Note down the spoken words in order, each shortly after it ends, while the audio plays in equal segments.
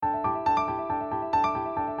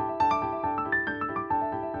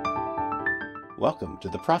Welcome to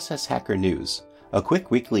the Process Hacker News, a quick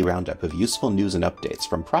weekly roundup of useful news and updates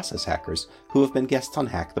from process hackers who have been guests on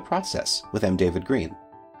Hack the Process with M. David Green.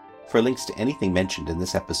 For links to anything mentioned in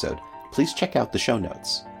this episode, please check out the show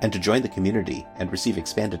notes. And to join the community and receive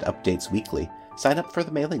expanded updates weekly, sign up for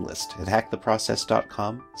the mailing list at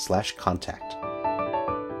hacktheprocess.com/contact.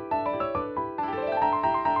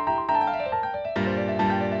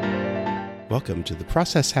 Welcome to the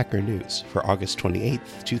Process Hacker News for August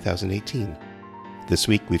 28th, 2018. This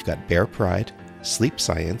week we've got Bear Pride, sleep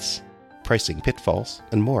science, pricing pitfalls,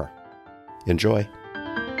 and more. Enjoy.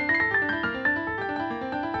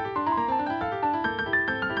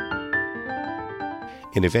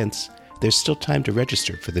 In events, there's still time to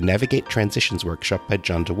register for the Navigate Transitions workshop by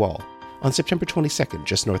John DeWall on September 22nd,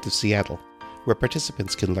 just north of Seattle, where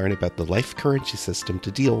participants can learn about the life currency system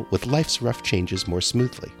to deal with life's rough changes more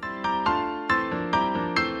smoothly.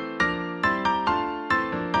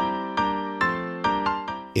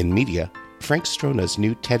 In media, Frank Strona's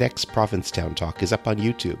new TEDx Provincetown talk is up on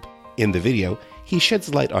YouTube. In the video, he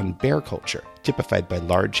sheds light on bear culture, typified by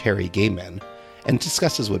large, hairy gay men, and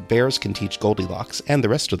discusses what bears can teach Goldilocks and the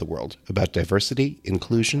rest of the world about diversity,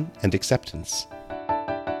 inclusion, and acceptance.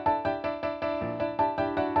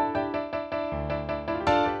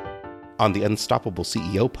 On the Unstoppable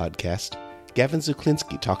CEO podcast, Gavin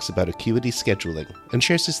Zuklinski talks about Acuity scheduling and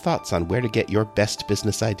shares his thoughts on where to get your best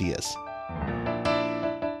business ideas.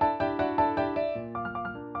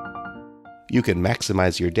 You can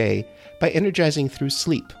maximize your day by energizing through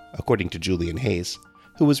sleep, according to Julian Hayes,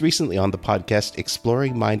 who was recently on the podcast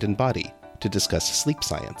Exploring Mind and Body to discuss sleep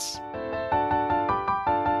science.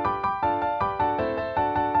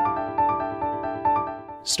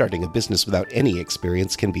 Starting a business without any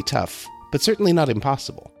experience can be tough, but certainly not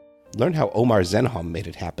impossible. Learn how Omar Zenhom made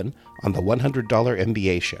it happen on the $100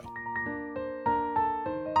 MBA show.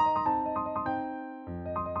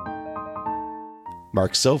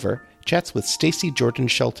 Mark Silver chats with Stacy Jordan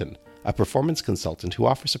Shelton, a performance consultant who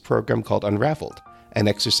offers a program called Unraveled, an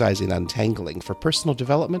exercise in untangling for personal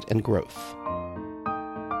development and growth.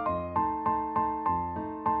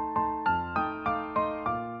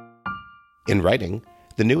 In writing,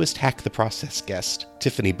 the newest Hack the Process guest,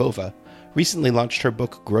 Tiffany Bova, recently launched her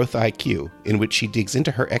book Growth IQ, in which she digs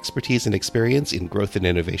into her expertise and experience in growth and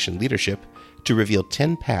innovation leadership to reveal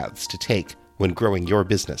 10 paths to take when growing your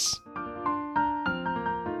business.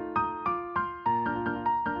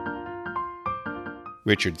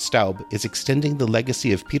 Richard Staub is extending the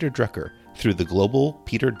legacy of Peter Drucker through the global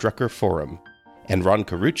Peter Drucker Forum, and Ron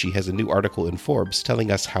Carucci has a new article in Forbes telling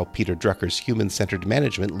us how Peter Drucker's human-centered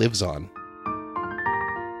management lives on.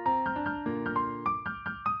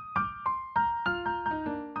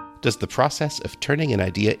 Does the process of turning an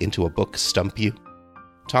idea into a book stump you?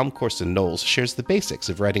 Tom Corson Knowles shares the basics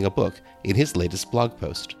of writing a book in his latest blog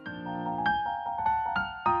post.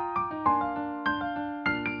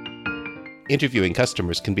 Interviewing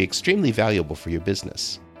customers can be extremely valuable for your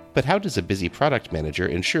business, but how does a busy product manager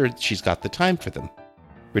ensure she's got the time for them?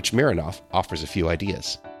 Rich Mironoff offers a few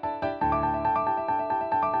ideas.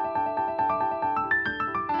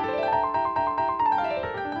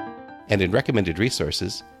 And in recommended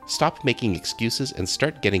resources, stop making excuses and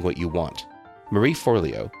start getting what you want. Marie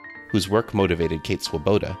Forleo, whose work motivated Kate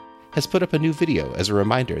Swoboda, has put up a new video as a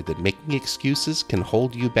reminder that making excuses can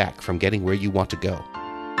hold you back from getting where you want to go.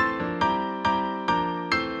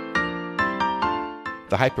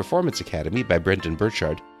 The High Performance Academy by Brendan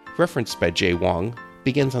Burchard, referenced by Jay Wong,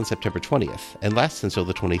 begins on September 20th and lasts until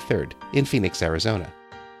the 23rd in Phoenix, Arizona.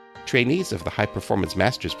 Trainees of the High Performance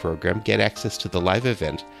Masters program get access to the live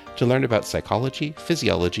event to learn about psychology,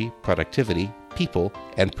 physiology, productivity, people,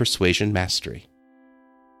 and persuasion mastery.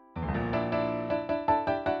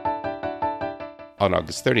 On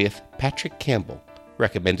August 30th, Patrick Campbell,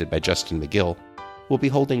 recommended by Justin McGill, will be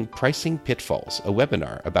holding Pricing Pitfalls, a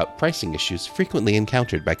webinar about pricing issues frequently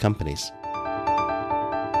encountered by companies.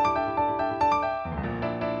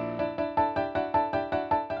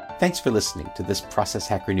 Thanks for listening to this Process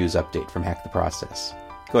Hacker News update from Hack the Process.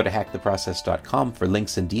 Go to hacktheprocess.com for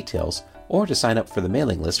links and details, or to sign up for the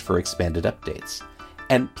mailing list for expanded updates.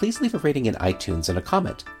 And please leave a rating in iTunes and a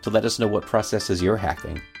comment to let us know what processes you're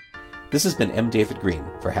hacking. This has been M. David Green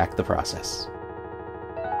for Hack the Process.